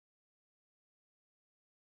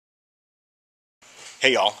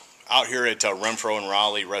Hey y'all, out here at Renfro and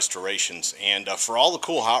Raleigh Restorations, and for all the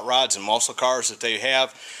cool hot rods and muscle cars that they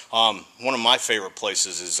have, one of my favorite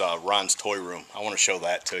places is Ron's Toy Room. I want to show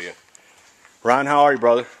that to you. Ron, how are you,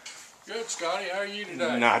 brother? Good, Scotty. How are you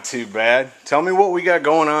today? Not too bad. Tell me what we got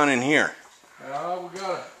going on in here. We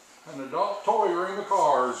got an adult toy room of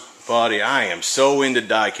cars. Buddy, I am so into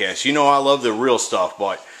diecast. You know I love the real stuff,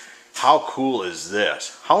 but how cool is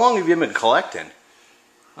this? How long have you been collecting?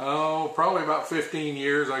 Oh, probably about 15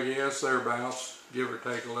 years, I guess, thereabouts, give or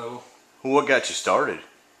take a little. What got you started?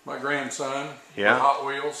 My grandson, yeah, with Hot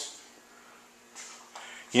Wheels.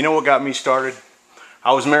 You know what got me started?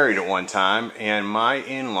 I was married at one time, and my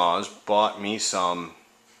in-laws bought me some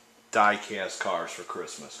die-cast cars for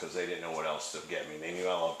Christmas because they didn't know what else to get me. They knew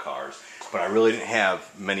I love cars, but I really didn't have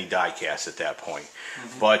many die-casts at that point.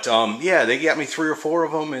 But yeah, they got me 3 or 4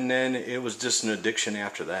 of them, and then it was just an addiction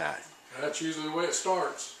after that. That's usually the way it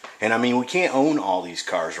starts. And I mean, we can't own all these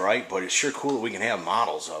cars, right? But it's sure cool that we can have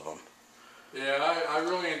models of them. Yeah, I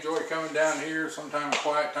really enjoy coming down here sometime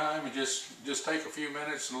quiet time and just take a few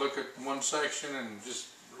minutes and look at one section and just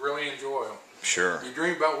really enjoy them. Sure. You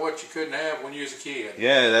dream about what you couldn't have when you was a kid.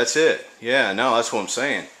 Yeah, that's it. Yeah, no, that's what I'm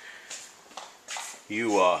saying. You,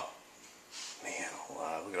 man,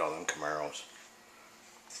 wow, look at all them Camaros.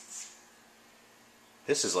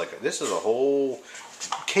 This is a whole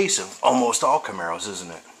case of almost all Camaros, isn't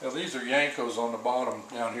it? Now, these are Yankos on the bottom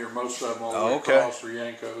down here. Most of them all the way across are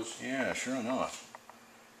Yankos. Yeah, sure enough.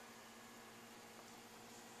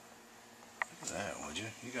 Look at that, would you?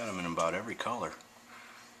 You got them in about every color.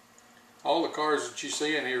 All the cars that you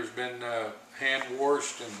see in here has been hand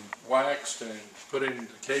washed and waxed and put in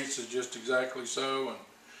the cases just exactly so. And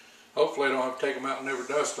hopefully I don't have to take them out and never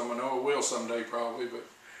dust them. I know I will someday probably, but.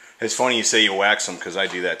 It's funny you say you wax them because I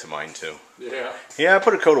do that to mine too. Yeah. Yeah, I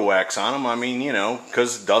put a coat of wax on them. I mean, you know,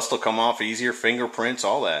 because dust will come off easier, fingerprints,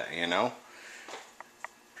 all that, you know.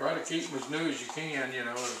 Try to keep them as new as you can, you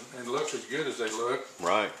know, and look as good as they look.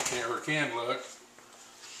 Right. Or can look.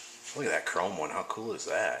 Look at that chrome one. How cool is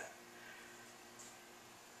that?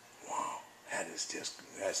 Wow, that's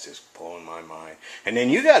just blowing my mind. And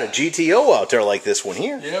then you got a GTO out there like this one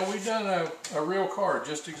here. Yeah, we've done a real car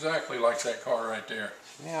just exactly like that car right there.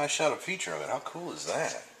 Yeah, I shot a feature of it. How cool is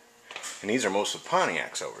that? And these are most of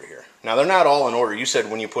Pontiacs over here. Now they're not all in order. You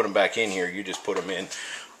said when you put them back in here, you just put them in.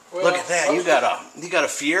 Well, look at that. You got a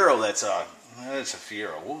Fiero. That's a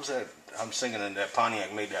Fiero. What was that? I'm thinking that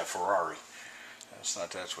Pontiac made that Ferrari.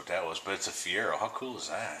 That's what that was, but it's a Fiero. How cool is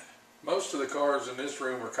that? Most of the cars in this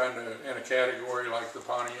room are kind of in a category like the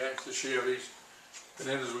Pontiacs, the Chevys. And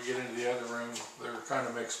then as we get into the other room, they're kind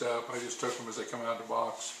of mixed up. I just took them as they come out of the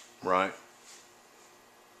box. Right.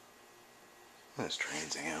 That's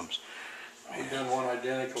Trans Ams. We've done one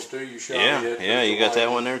identical to you, shot it. Yeah, you got that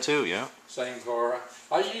one there too, yeah. Same car.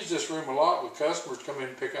 I use this room a lot with customers come in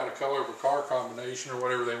and pick out a color of a car combination or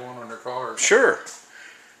whatever they want on their cars. Sure.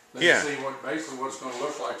 They see basically what it's going to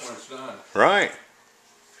look like when it's done. Right.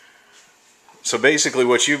 So basically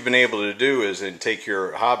what you've been able to do is take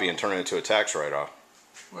your hobby and turn it into a tax write-off.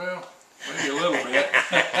 Well, maybe a little bit.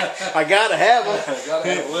 I gotta have them. I gotta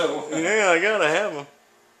have a little. Yeah, I gotta have them.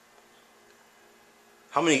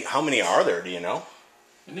 How many are there, do you know?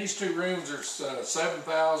 In these 2 rooms there's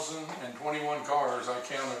 7,021 cars, I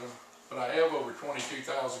counted them. But I have over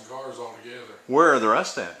 22,000 cars altogether. Where are the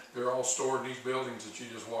rest at? They're all stored in these buildings that you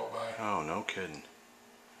just walk by. Oh, no kidding.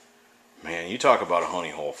 Man, you talk about a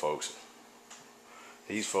honey hole, folks.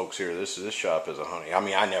 These folks here, this shop is a honey. I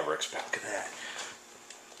mean, I never expected that.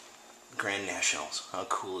 Grand Nationals, how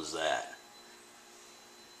cool is that?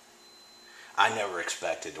 I never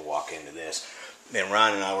expected to walk into this. And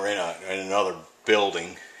Ron and I were in another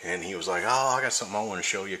building, and he was like, "Oh, I got something I want to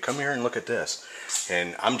show you. Come here and look at this."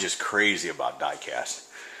 And I'm just crazy about diecast.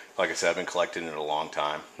 Like I said, I've been collecting it a long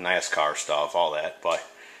time. NASCAR stuff, all that. But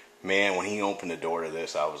man, when he opened the door to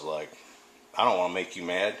this, I was like, I don't want to make you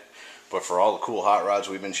mad, but for all the cool hot rods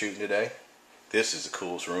we've been shooting today, this is the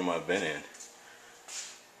coolest room I've been in.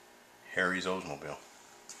 Harry's Oldsmobile.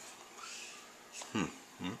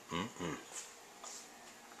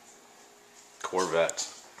 Corvettes.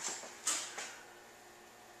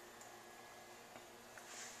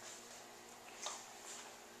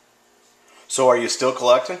 So are you still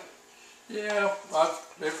collecting? Yeah,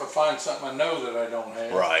 if I find something I know that I don't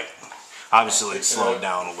have. Right. Obviously it's slowed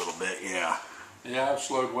down a little bit, yeah. Yeah, I've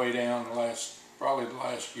slowed way down probably the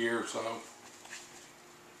last year or so.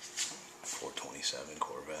 427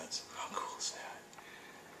 Corvettes. How cool is that?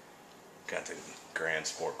 Got the Grand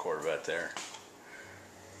Sport Corvette there.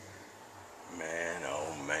 Man,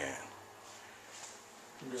 oh man.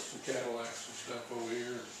 We got some Cadillacs and stuff over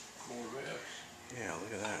here, Corvettes. Yeah,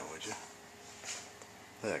 look at that, would you?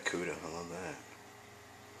 Look at that CUDA. I love that.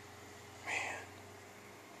 Man.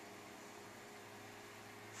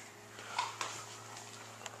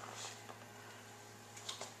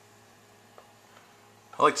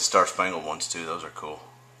 I like the Star Spangled ones too. Those are cool.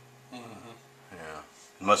 Yeah.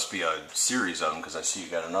 It must be a series of them because I see you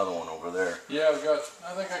got another one over there. Yeah, I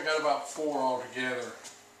think I got about 4 altogether.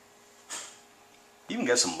 You even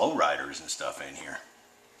got some lowriders and stuff in here.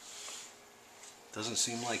 Doesn't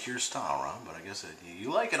seem like your style, Ron, but I guess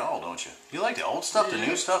you like it all, don't you? You like the old stuff, the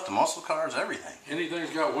new stuff, the muscle cars, everything. Anything's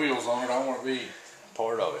got wheels on it, I want to be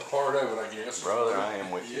part of it. Part of it, I guess. Brother, I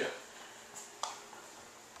am with you.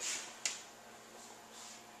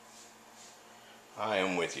 I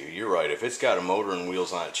am with you. You're right. If it's got a motor and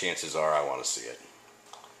wheels on it, chances are I want to see it.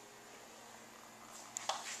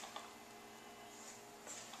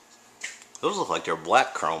 Those look like they're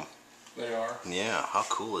black chrome. They are. Yeah, how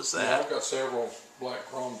cool is that? Yeah, I've got several black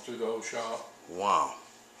chromes through the whole shop. Wow.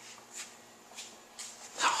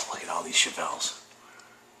 Oh, look at all these Chevelles.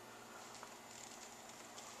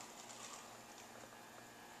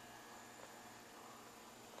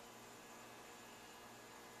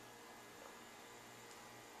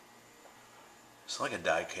 It's like a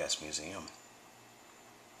die-cast museum.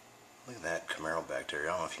 Look at that Camaro back there. I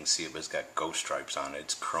don't know if you can see it, but it's got ghost stripes on it.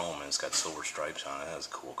 It's chrome and it's got silver stripes on it. That's a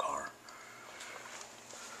cool car.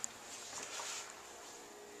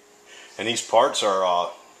 And these parts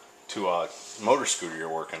are to a motor scooter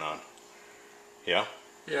you're working on. Yeah?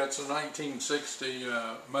 Yeah, it's a 1960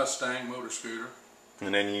 Mustang motor scooter.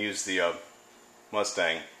 And then you use the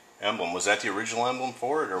Mustang emblem. Was that the original emblem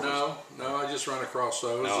for it? Or no, I just run across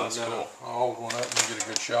those. No, that's cool. I'll hold one up and get a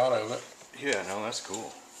good shot of it. Yeah, no, that's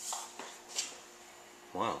cool.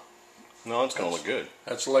 Wow. No, it's going to look good.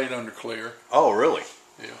 That's laid under clear. Oh, really?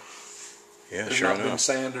 Yeah. Yeah, They've sure not enough. been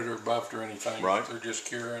sanded or buffed or anything. Right. They're just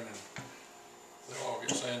curing and they'll all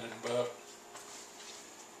get sanded and buffed.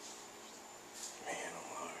 Man,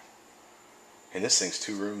 oh Lord. And this thing's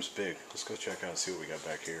 2 rooms big. Let's go check out and see what we got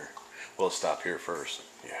back here. Well, let's stop here first.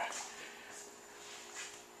 Yeah.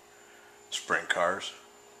 Sprint cars.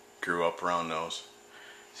 Grew up around those.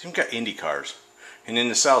 So you've got Indy cars. And in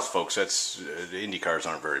the South, folks, that's the Indy cars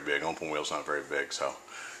aren't very big. Open wheels not very big. So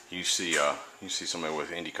you see somebody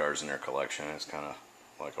with Indy cars in their collection. It's kind of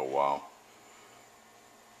like a wow.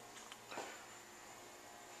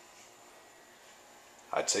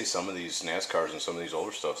 I'd say some of these NASCARs and some of these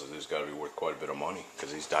older stuff has got to be worth quite a bit of money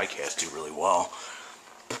because these die-casts do really well.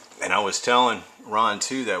 And I was telling Ron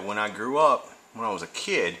too that when I grew up, when I was a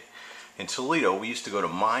kid in Toledo, we used to go to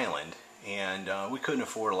Milan, and we couldn't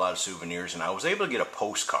afford a lot of souvenirs, and I was able to get a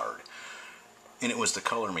postcard, and it was the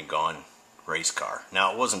Color Me Gone race car.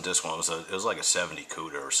 Now it wasn't this one; it was like a '70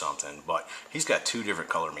 CUDA or something. But he's got 2 different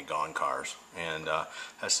Color Me Gone cars, and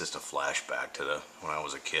that's just a flashback to when I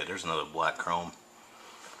was a kid. There's another black chrome.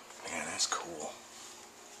 Man, that's cool.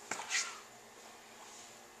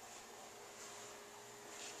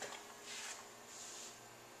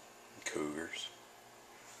 Cougars.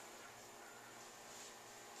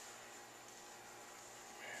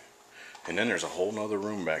 And then there's a whole nother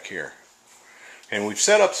room back here. And we've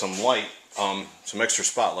set up some light, some extra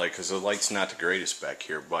spotlight because the light's not the greatest back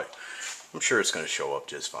here, but I'm sure it's going to show up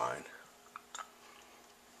just fine.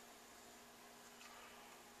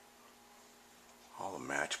 All the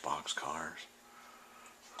Matchbox cars.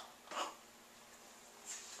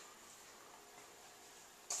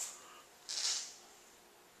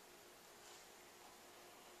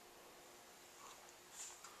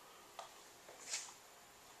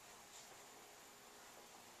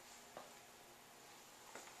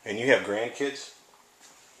 And you have grandkids?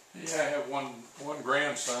 Yeah, I have one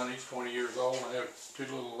grandson. He's 20 years old. And I have 2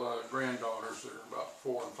 little granddaughters that are about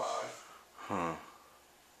 4 and 5. Huh.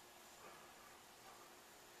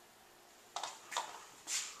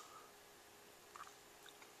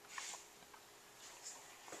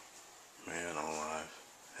 Man alive.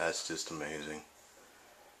 That's just amazing.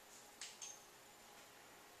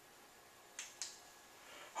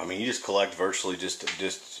 I mean, you just collect virtually just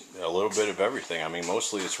a little bit of everything. I mean,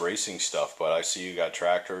 mostly it's racing stuff, but I see you got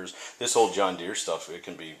tractors. This old John Deere stuff, it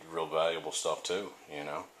can be real valuable stuff too, you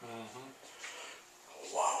know?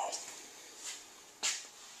 Mm-hmm. Wow.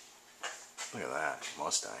 Look at that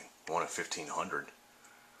Mustang. One at 1500.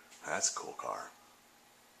 That's a cool car.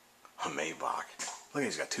 A Maybach. Look,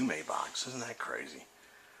 he's got 2 Maybachs. Isn't that crazy?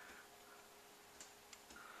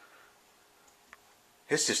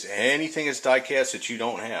 It's just anything that's die-cast that you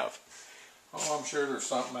don't have. Oh, I'm sure there's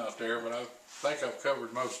something out there, but I think I've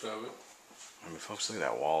covered most of it. I mean, folks, look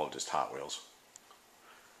at that wall of just Hot Wheels.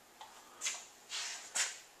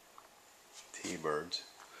 T-birds.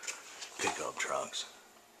 Pickup trucks.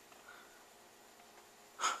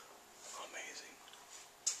 Amazing.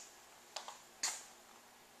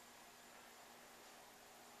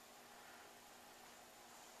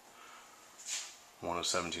 One of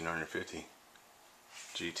 1,750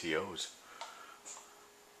 GTOs.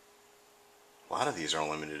 A lot of these are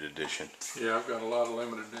limited edition. Yeah, I've got a lot of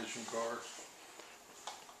limited edition cars.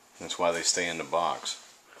 That's why they stay in the box.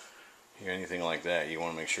 Anything like that, you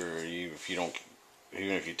want to make sure if you don't,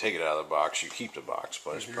 even if you take it out of the box, you keep the box.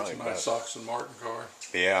 But it's probably a nice Oxon Martin car.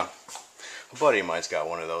 Yeah, a buddy of mine's got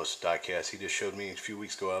one of those diecast. He just showed me a few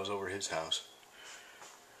weeks ago. I was over at his house.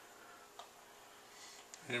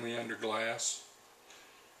 Hemi under glass.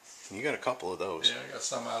 You got a couple of those. Yeah, I got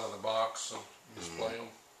some out of the box, so display them.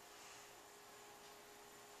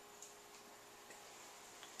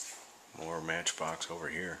 More Matchbox over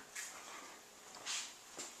here.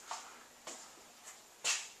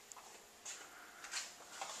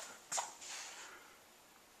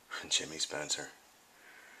 Jimmy Spencer.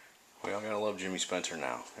 We all gotta love Jimmy Spencer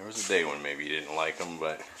now. There was a day when maybe you didn't like him,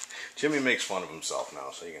 but Jimmy makes fun of himself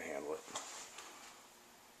now, so you can handle it.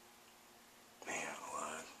 Man,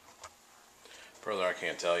 alive. Brother, I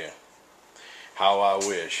can't tell you how I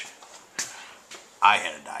wish I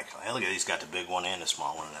had a diecast. Hey, look at he's got the big one and the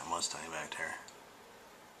small one in that Mustang back there.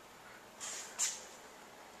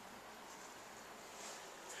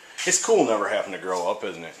 It's cool never having to grow up,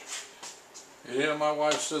 isn't it? Yeah, my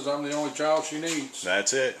wife says I'm the only child she needs.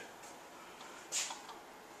 That's it.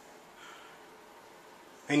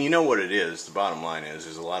 And you know what it is, the bottom line is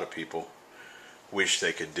a lot of people wish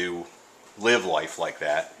they could live life like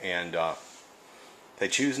that, and they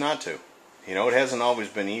choose not to. You know, it hasn't always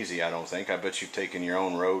been easy, I don't think. I bet you've taken your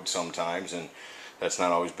own road sometimes, and that's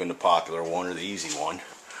not always been the popular one or the easy one.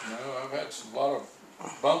 No, I've had a lot of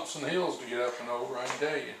bumps and hills to get up and over, I can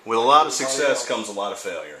tell you. With a lot of success comes a lot of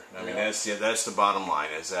failure. I mean, that's the bottom line,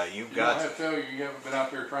 is that you've got... You don't have failure, you haven't been out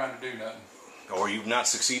there trying to do nothing. Or you've not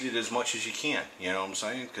succeeded as much as you can, you know what I'm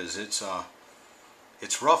saying? Because it's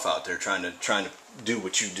rough out there trying to do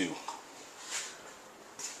what you do.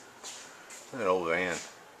 That old van.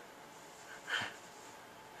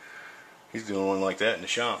 He's doing one like that in the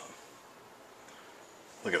shop.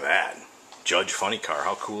 Look at that. Judge Funny Car.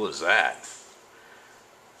 How cool is that?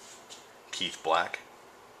 Keith Black.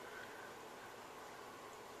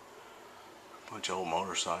 Bunch of old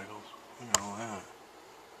motorcycles. Look at all that.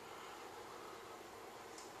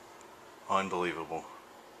 Unbelievable.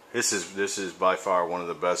 This is by far one of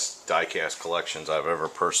the best diecast collections I've ever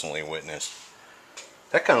personally witnessed.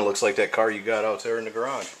 That kind of looks like that car you got out there in the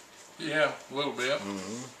garage. Yeah, a little bit.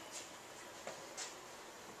 Mm-hmm.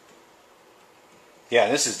 Yeah,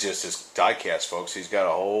 this is just his diecast, folks. He's got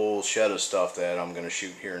a whole shed of stuff that I'm going to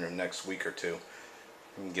shoot here in the next week or two.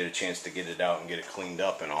 We can get a chance to get it out and get it cleaned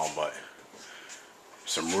up and all, but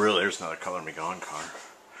there's another Color Me Gone car.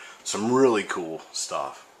 Some really cool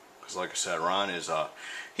stuff. Because like I said, Ron is,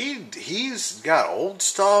 he's got old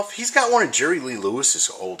stuff. He's got one of Jerry Lee Lewis's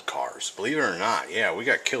old cars, believe it or not. Yeah, we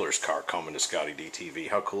got Killer's car coming to Scotty DTV.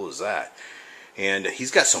 How cool is that? And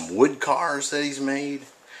he's got some wood cars that he's made.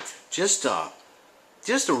 Just a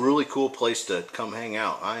really cool place to come hang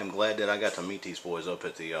out. I am glad that I got to meet these boys up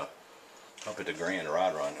at the Grand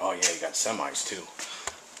Rod Run. Oh yeah, you got semis too.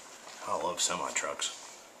 I love semi trucks.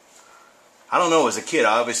 I don't know, as a kid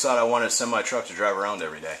I always thought I wanted a semi truck to drive around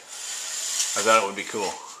every day. I thought it would be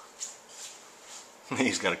cool.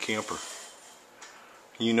 He's got a camper.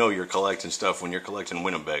 You know you're collecting stuff when you're collecting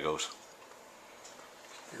Winnebagos.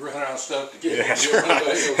 You run out of stuff to get. That's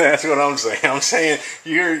right. That's what I'm saying. I'm saying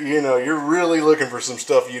you're really looking for some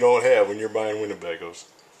stuff you don't have when you're buying Winnebagos.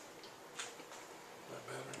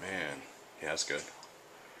 Man, yeah, that's good.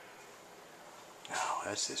 Oh,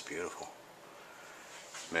 that's just beautiful.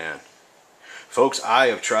 Man. Folks, I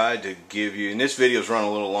have tried to give you, and this video's run a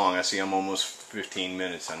little long. I see I'm almost 15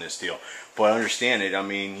 minutes on this deal. But understand it, I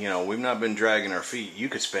mean, you know, we've not been dragging our feet. You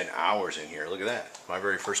could spend hours in here. Look at that. My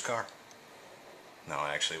very first car. No,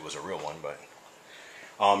 actually it was a real one, but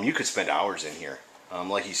you could spend hours in here.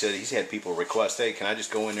 Like he said, he's had people request, hey, can I just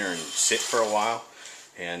go in there and sit for a while?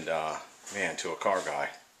 And man, to a car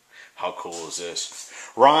guy, how cool is this?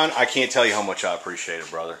 Ron, I can't tell you how much I appreciate it,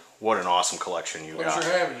 brother. What an awesome collection you got.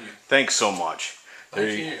 Pleasure having you. Thanks so much.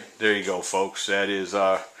 Thank you. There you go, folks. That is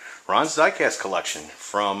Ron's diecast collection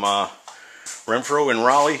from Renfro and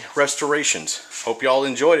Raleigh Restorations. Hope y'all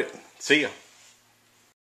enjoyed it. See ya.